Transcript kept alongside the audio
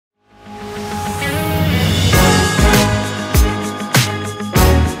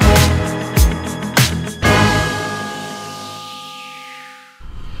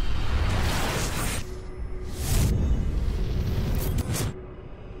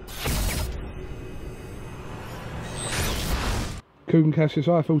KUGAN CASSIUS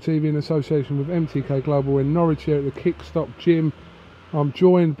IFL TV in association with MTK Global in Norwich here at the Kickstop Gym. I'm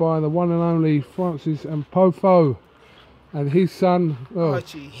joined by the one and only Francis Ampofo and his son,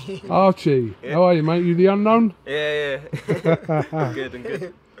 Archie. Archie. Yeah. How are you, mate? You the unknown? Yeah. I'm good, I'm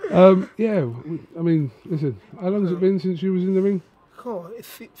good. Yeah, I mean, listen, how long has it been since you was in the ring? Cool.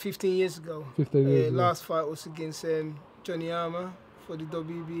 15 years ago. 15 years ago. Last fight was against Johnny Armour for the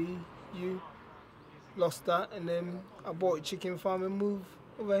WBU. Lost that, and then I bought a chicken farm and moved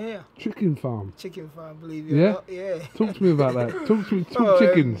over here. Chicken farm? Chicken farm, believe it or not. Yeah. Talk to me about that. Talk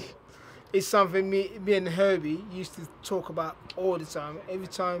chickens. It's something me and Herbie used to talk about all the time. Every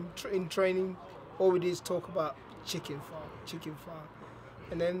time in training, all we did is talk about chicken farm.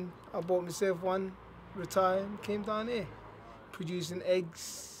 And then I bought myself one, retired, and came down here, producing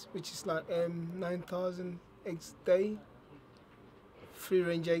eggs, which is like 9,000 eggs a day,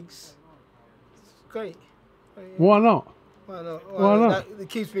 free-range eggs. It's great. Why not? Why not? Why not? It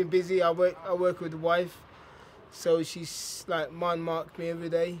keeps me busy. I work with the wife, so she's like man-marked me every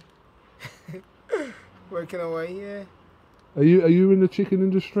day, working away. Yeah. Are you in the chicken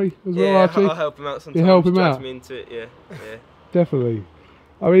industry as well, Archie? I'll help him out sometimes. You help him Drags out? me into it. Yeah. Definitely.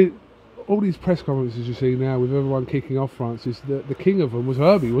 I mean, all these press conferences you see now with everyone kicking off, Francis, the king of them was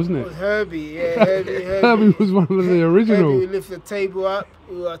Herbie, wasn't it? It was Herbie, yeah, Herbie. Herbie was one of the original. Herbie would lift the table up,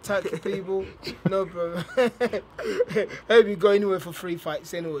 he would attack the people, no problem. Herbie go anywhere for 3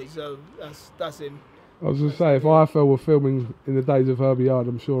 fights anyway, so that's him. I was going to say, if IFL were filming in the days of Herbie Yard,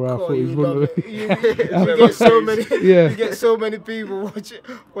 I'm sure our footage wouldn't have... You get so many people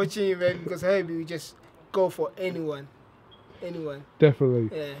watching you, man, because Herbie would just go for anyone.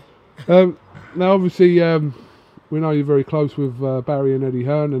 Definitely. Yeah. Now, obviously, we know you're very close with Barry and Eddie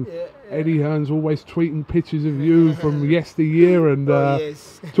Hearn, and Eddie Hearn's always tweeting pictures of you from yesteryear. And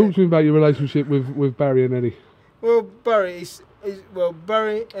yes. Talk to me about your relationship with Barry and Eddie. Well, Barry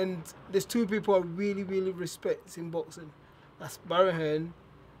Barry, and there's two people I really respect in boxing. That's Barry Hearn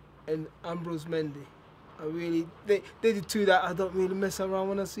and Ambrose Mendy. They're the two that I don't really mess around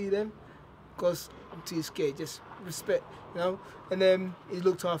when I see them, because I'm too scared. Just respect, you know. And then he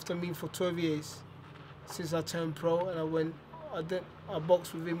looked after me for 12 years since I turned pro, and I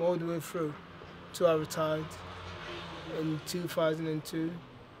boxed with him all the way through till I retired in 2002.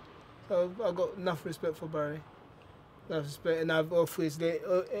 So I got enough respect for Barry. Enough respect, and I've obviously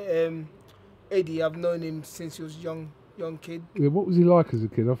Eddie. I've known him since he was young kid. Yeah, what was he like as a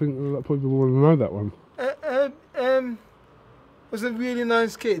kid? I think a lot of people want to know that one. Was a really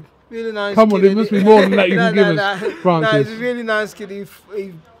nice kid. Really nice. Come on, there must be more than that you can give us, Francis. No, he's a really nice kid. He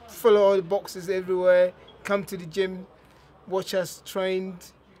follow all the boxes everywhere. Come to the gym, watch us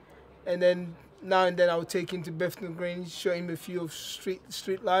trained, and then now and then I would take him to Bethnal Green, show him a few of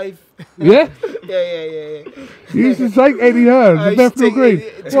street life. Yeah. yeah. You used to take Eddie Hearn to Bethnal Green.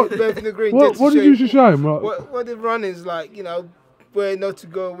 Bethnal Green. What did you used to show him? What the run is like, you know. Where not to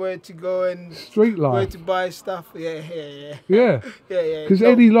go, where to go, and street life. Where to buy stuff. Yeah. Because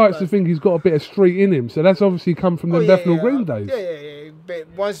Eddie likes to think he's got a bit of street in him, so that's obviously come from the Bethnal Green days. Yeah. But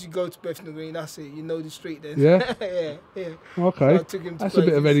once you go to Bethnal Green, that's it. You know the street then. Yeah. yeah. Okay. So that's a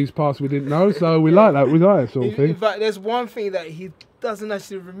bit of Eddie's past we didn't know, so we like that. We like that sort of thing. In fact, there's one thing that he doesn't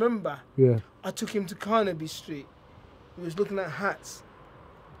actually remember. Yeah. I took him to Carnaby Street. He was looking at hats,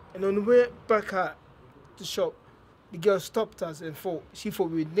 and on the way back at the shop, the girl stopped us and she thought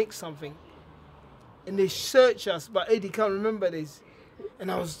we'd nick something. And they searched us, but Eddie can't remember this.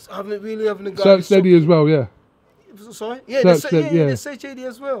 And I was really having a go. Searched Eddie as well, yeah. Sorry? Yeah, they searched Eddie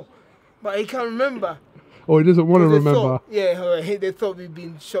as well. But he can't remember. Or he doesn't want to remember. They thought we'd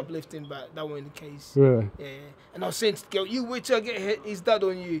been shoplifting, but that wasn't the case. Really? Yeah. And I was saying to the girl, you wait till I get hit, his dad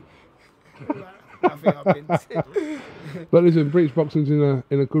on you. Nothing happened. But listen, British boxing's in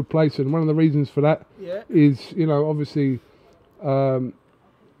a good place, and one of the reasons for that is, you know, obviously the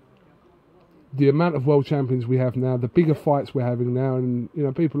amount of world champions we have now, the bigger fights we're having now, and you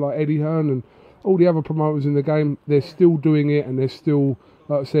know, people like Eddie Hearn and all the other promoters in the game, they're still doing it, and they're still,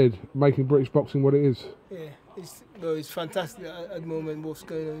 like I said, making British boxing what it is. Yeah, it's fantastic at the moment what's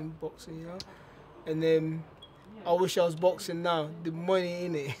going on in boxing, you know. And then I wish I was boxing now. The money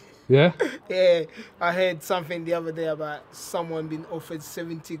in it. Yeah? Yeah, I heard something the other day about someone being offered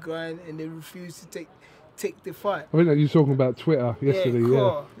 70 grand and they refused to take the fight. I think that you were talking about Twitter yesterday.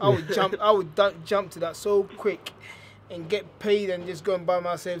 Yeah. I would jump to that so quick and get paid and just go and buy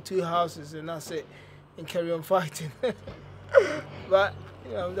myself 2 houses and that's it, and carry on fighting. But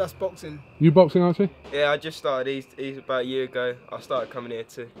you know, that's boxing. You boxing, Archie? Yeah, I just started. He's about a year ago. I started coming here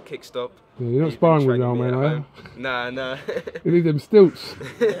to kick stop. Yeah, you're not sparring with the old man, are you? Nah. You need them stilts.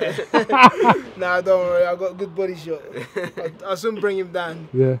 Nah, don't worry, I got a good body shot. I'll soon bring him down.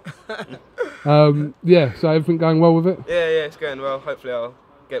 Yeah. Yeah, so everything going well with it? Yeah, it's going well. Hopefully I'll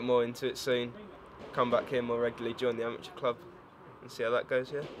get more into it soon. Come back here more regularly, join the amateur club and see how that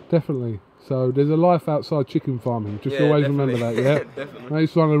goes, yeah. Definitely. So there's a life outside chicken farming. Just Yeah, always definitely. remember that, yeah? Definitely.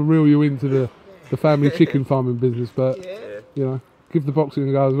 He's trying to reel you into the family chicken farming business, but, you know, give the boxing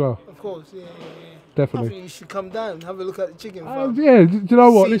a go as well. Of course, yeah. Definitely. I think you should come down and have a look at the chicken farm. Yeah, do you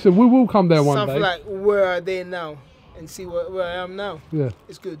know what? See, listen, we will come there one something day. like, where are they now? And see where I am now. Yeah.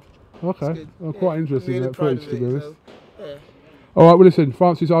 It's good. Okay. It's good. Well, quite interesting, really that proud footage, of to be it, honest. so, yeah. All right, well, listen,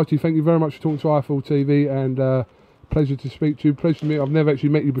 Francis, Archie, thank you very much for talking to IFL TV, and pleasure to speak to you. Pleasure to meet you. I've never actually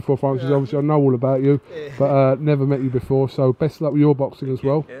met you before, Francis. Yeah. Obviously, I know all about you, but never met you before. So best of luck with your boxing as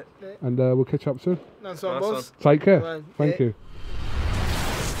well, Yeah. and we'll catch up soon. Nice one, Nice boss. Take care. Right. Thank Yeah. you.